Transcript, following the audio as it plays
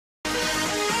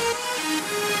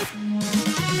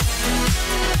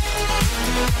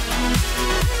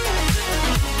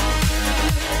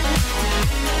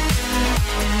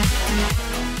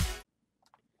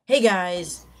Hey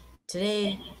guys,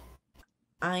 today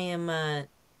I am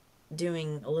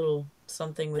doing a little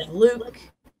something with Luke.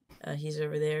 He's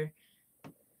over there.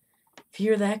 If you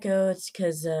hear that go, it's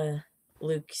because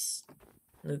Luke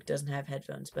doesn't have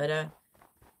headphones. But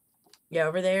yeah,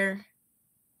 over there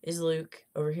is Luke.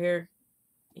 Over here,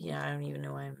 yeah, I don't even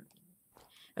know why I'm.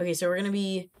 Okay, so we're gonna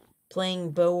be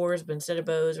playing Bow Wars, but instead of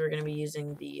bows, we're gonna be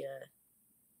using the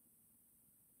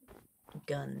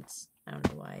guns. I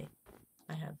don't know why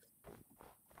I have.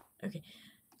 Okay,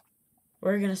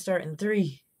 we're gonna start in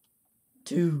 3,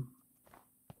 2,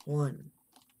 1.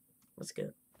 Let's go.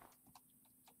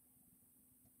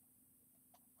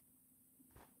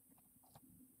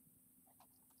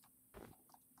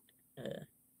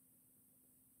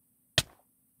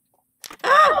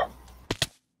 Ah!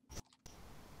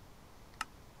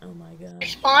 Oh my god.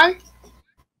 Spawn?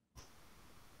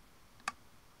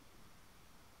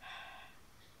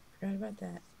 Forgot about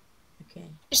that. Okay.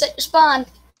 You set your spawn.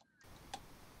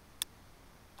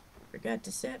 Forgot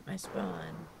to set my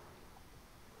spawn.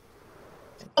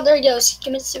 Oh, there he goes. He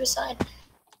committed suicide.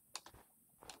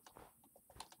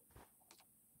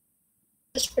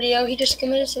 This video, he just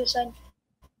committed suicide.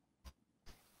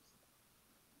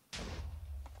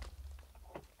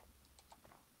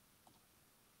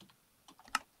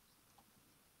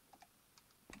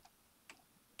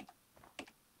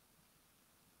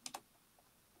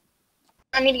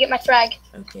 I need to get my frag.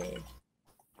 Okay.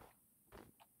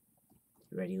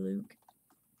 You ready, Luke?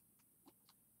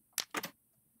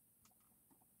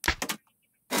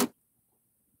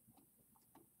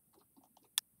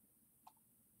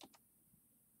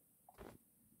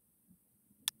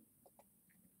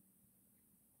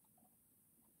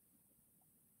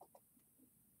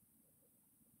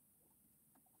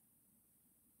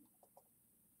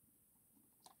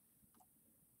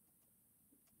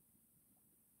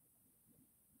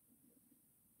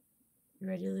 You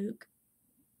ready, Luke?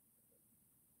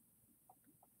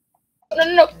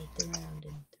 No. Start the round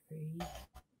in 3,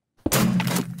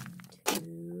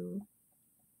 2,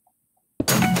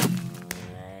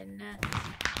 1.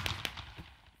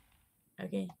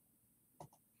 Okay.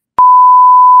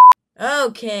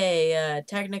 Okay,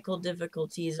 technical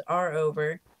difficulties are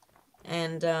over.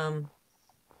 And,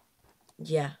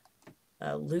 yeah.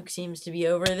 Luke seems to be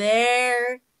over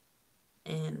there.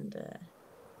 And,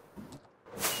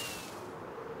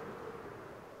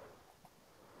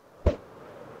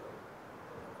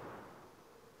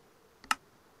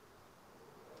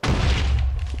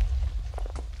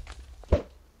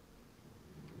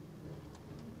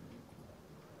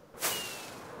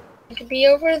 I could be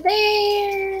over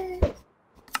there.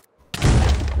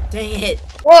 dang it.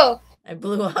 Whoa. I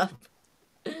blew up.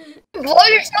 Blow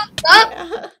yourself up?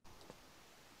 Yeah.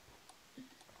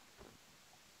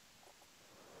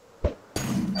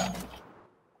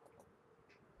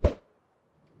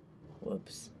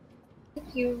 Whoops.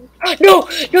 You. No!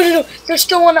 No! There's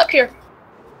still one up here.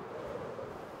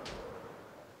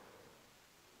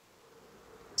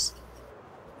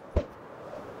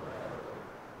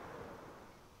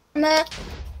 Matt.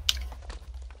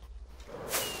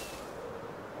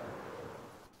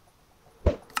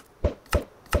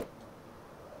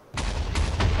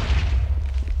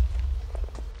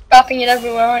 Dropping it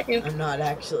everywhere, aren't you? I'm not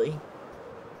actually.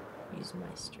 Use my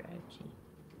strategy.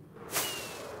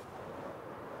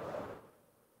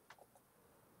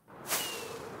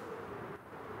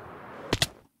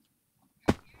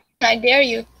 I dare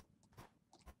you.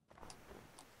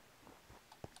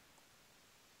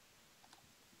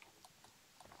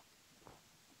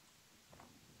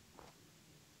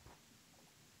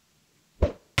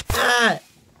 Ah!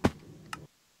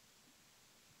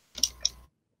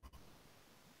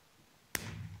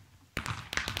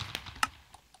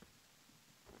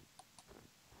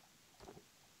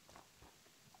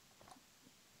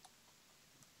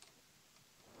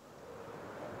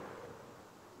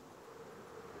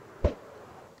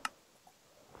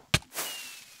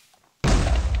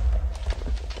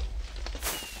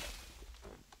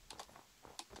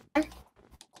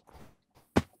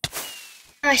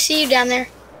 I see you down there.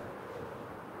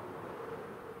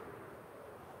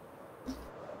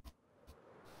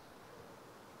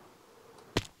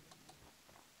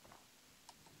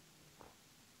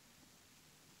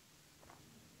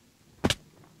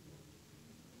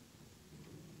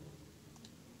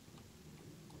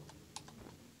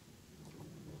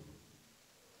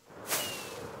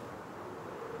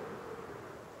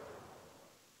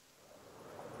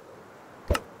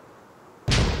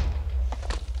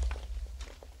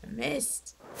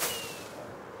 Missed.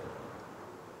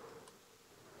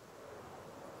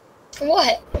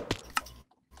 What?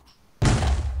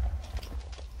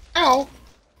 Ow.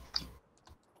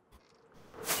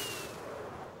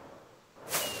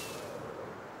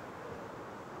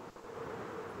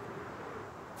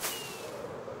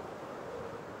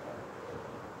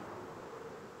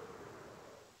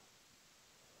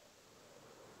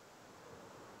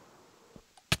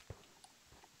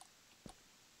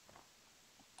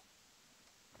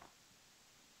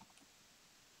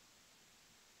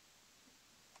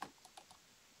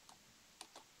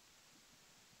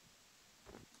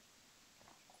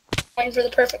 waiting for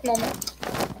the perfect moment.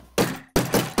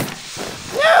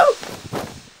 No!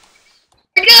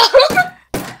 Here we go!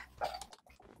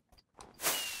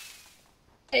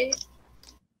 Hey.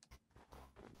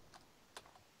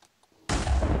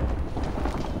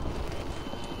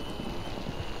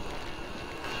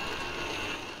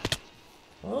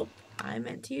 Oh, I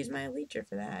meant to use my leecher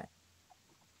for that.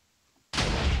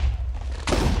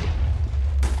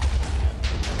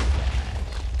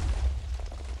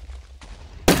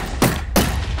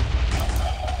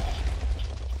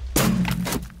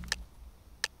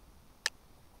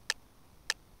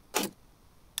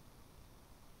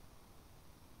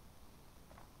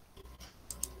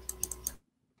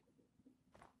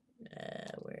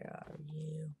 Where are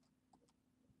you?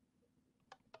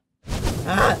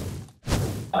 Ah!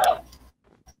 Ah.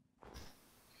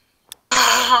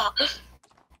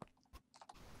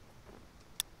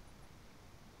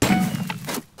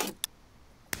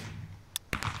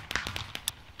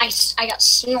 I got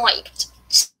sniped.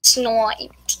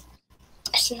 Sniped.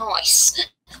 That's nice.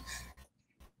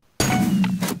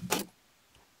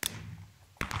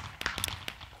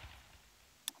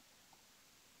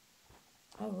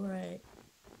 All right.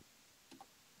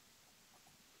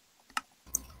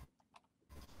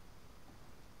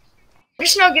 I'm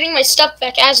just now getting my stuff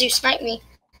back as you snipe me.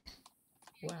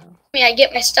 Wow. I mean, I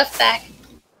get my stuff back.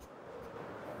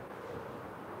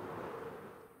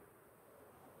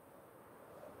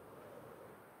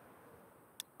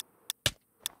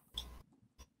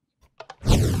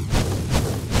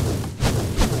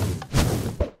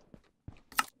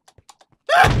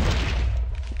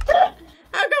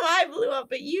 How come I blew up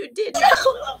but you didn't?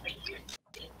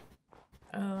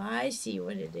 Oh, I see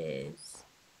what it is.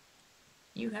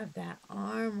 You have that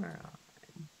armor on.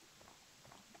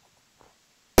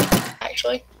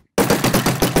 Actually.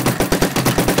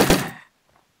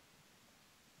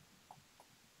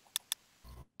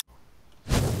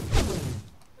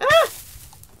 Ah!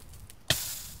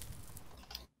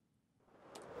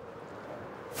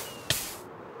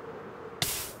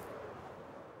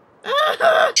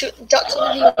 Ah! Shoot, ducks in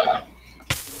the air.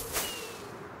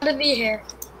 To be here.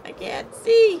 I can't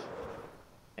see.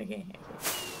 Okay.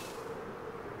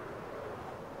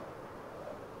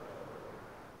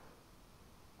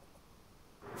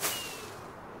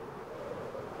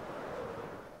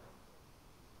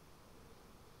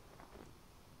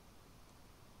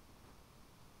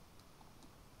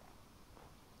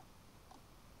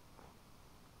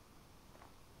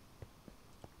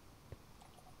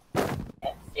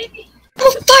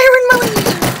 Oh, fire in my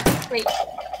wait.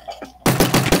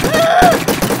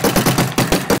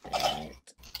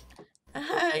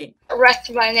 I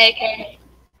Wrecked by an AK.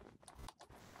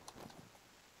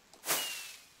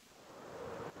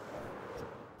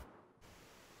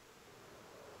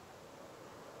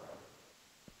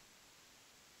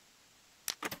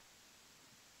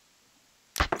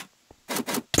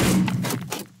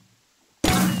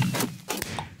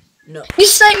 no. You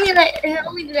sniped me and it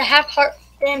only did a half heart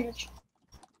damage.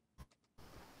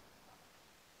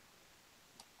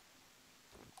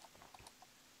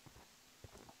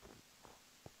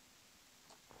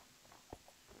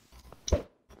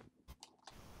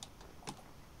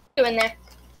 You in there?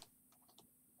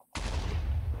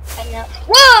 I know.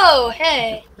 Whoa!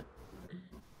 Hey!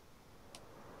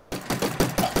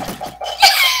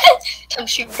 Time to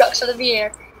shoot ducks out of the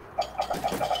air.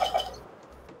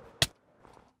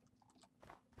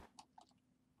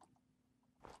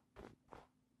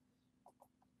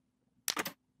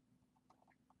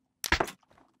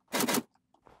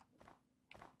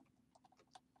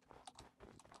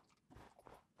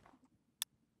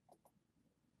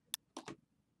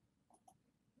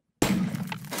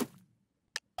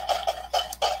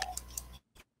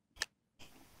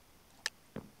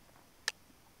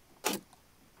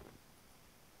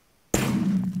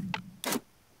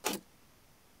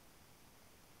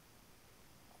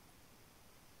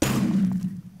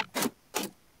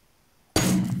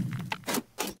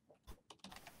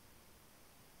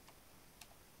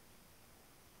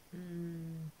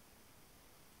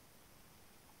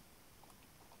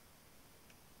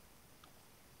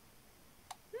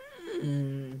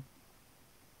 Hmm.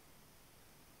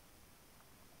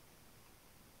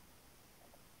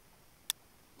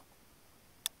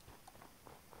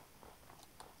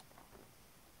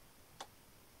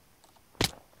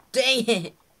 Dang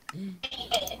it.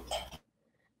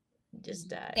 Just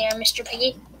died. There, Mr.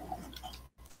 Piggy.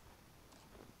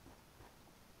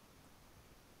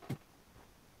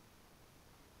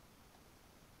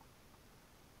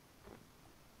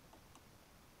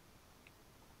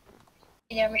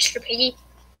 There, Mr. Piggy.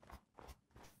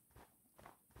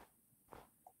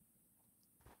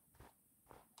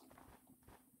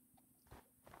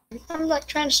 I'm like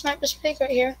trying to snipe this pig right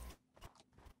here.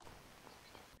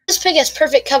 This pig has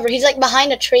perfect cover. He's like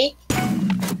behind a tree. I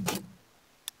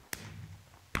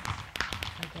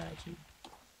got you.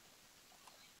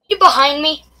 You behind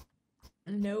me?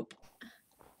 Nope.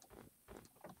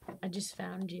 I just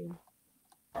found you.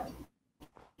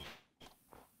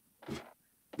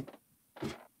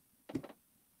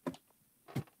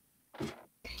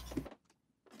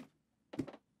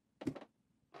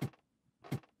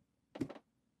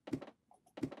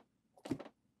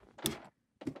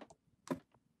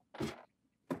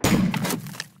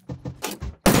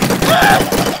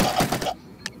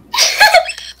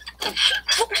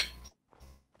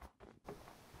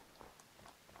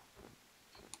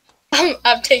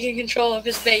 I'm taking control of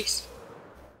his base.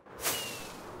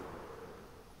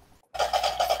 I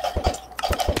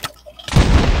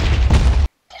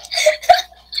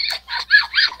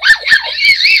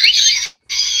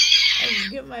will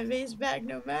get my base back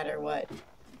no matter what.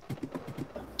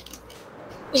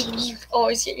 You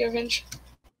always get your revenge.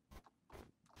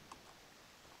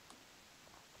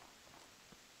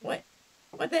 What?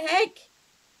 What the heck?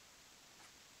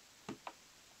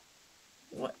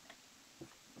 What?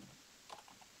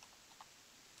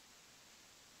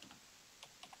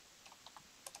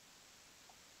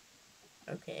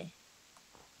 Okay.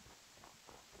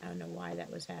 I don't know why that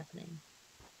was happening.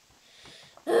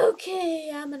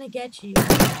 Okay, I'm gonna get you. And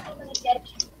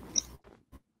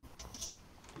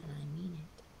I mean it.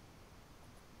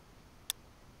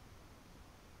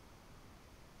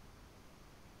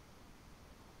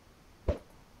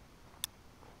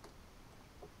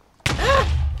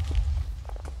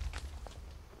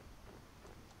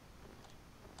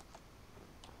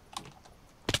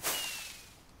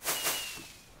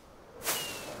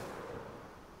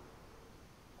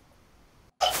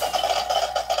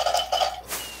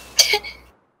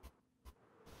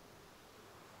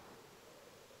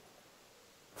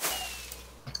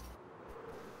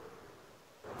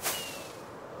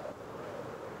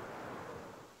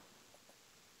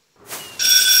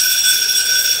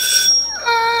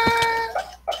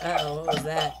 Uh-oh, what was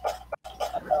that?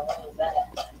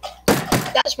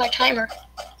 That's my timer.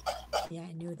 Yeah,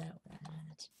 I knew that.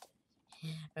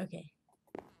 Okay.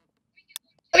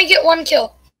 Let me get 1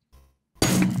 kill.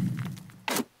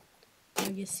 Now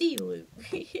you see, Luke.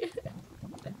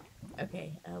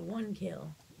 Okay, 1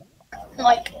 kill. I'm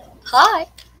like, hi.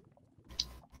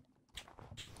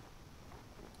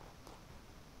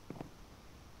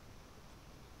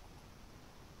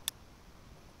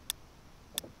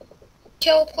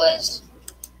 Kill, please.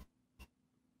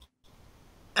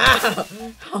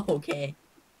 Ow! Okay.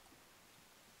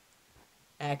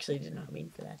 I actually did not mean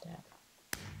for that to happen.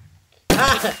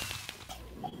 Ah!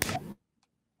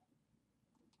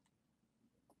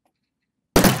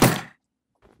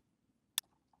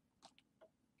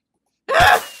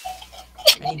 Ah!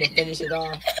 I need to finish it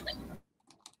off.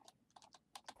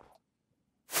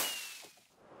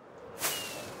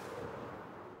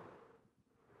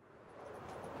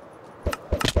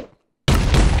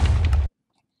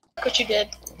 What you did.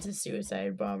 It's a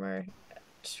suicide bomber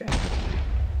strategy.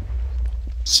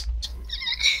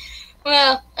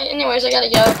 Well, anyways, I gotta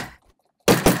go.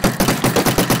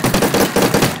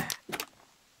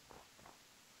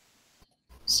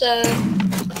 So,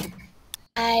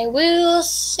 I will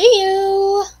see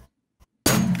you.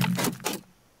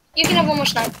 You can have 1 more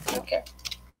snipe. I don't care.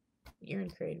 You're in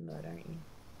creative mode, aren't you?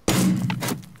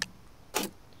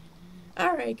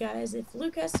 Alright, guys. If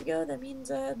Luke has to go, that means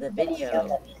the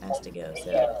video has to go.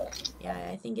 So, yeah,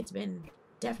 I think it's been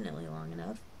definitely long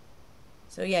enough.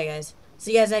 So, yeah, guys.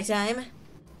 See you guys next time.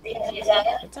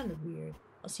 That sounded weird.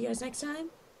 I'll see you guys next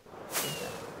time.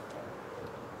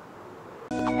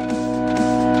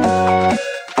 Goodbye.